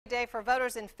Day for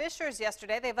voters in Fishers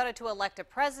yesterday. They voted to elect a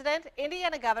president,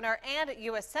 Indiana governor, and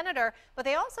U.S. senator, but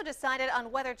they also decided on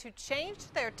whether to change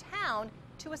their town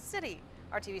to a city.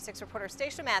 Our TV6 reporter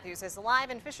Stacia Matthews is live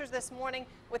in Fishers this morning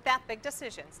with that big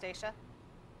decision. Stacia.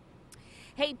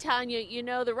 Hey, Tanya, you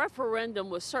know, the referendum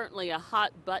was certainly a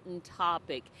hot-button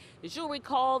topic. As you'll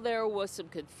recall, there was some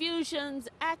confusions,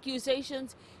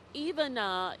 accusations, even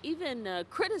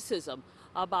criticism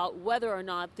about whether or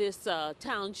not this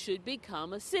town should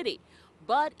become a city.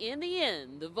 But in the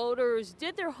end, the voters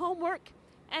did their homework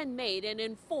and made an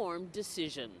informed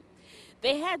decision.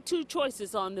 They had two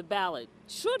choices on the ballot.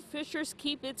 Should Fishers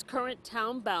keep its current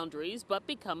town boundaries but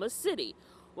become a city?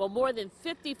 Well, more than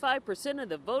 55% of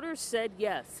the voters said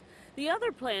yes. The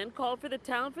other plan called for the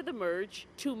town to merge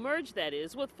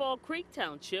with Fall Creek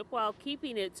Township while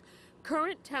keeping its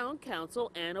current town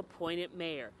council and appointed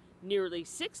mayor. Nearly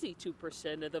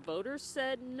 62% of the voters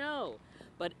said no.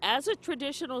 But as a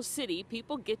traditional city,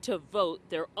 people get to vote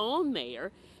their own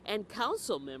mayor and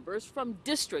council members from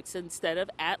districts instead of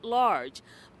at large.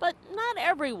 But not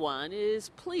everyone is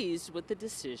pleased with the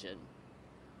decision.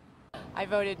 I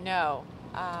voted no.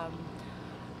 I'm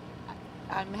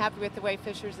happy with the way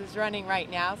Fishers is running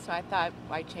right now, so I thought,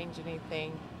 why change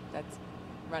anything that's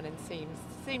running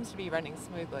seems to be running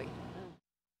smoothly.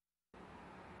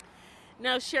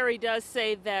 Now, Sherry does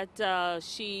say that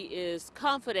she is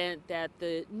confident that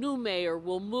the new mayor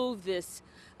will move this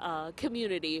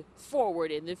community forward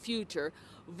in the future.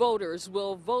 Voters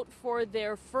will vote for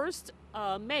their first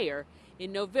mayor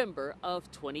in November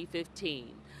of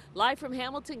 2015. Live from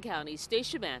Hamilton County,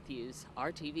 Stacia Matthews,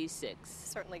 RTV6.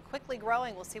 Certainly quickly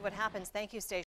growing. We'll see what happens. Thank you, Stacia.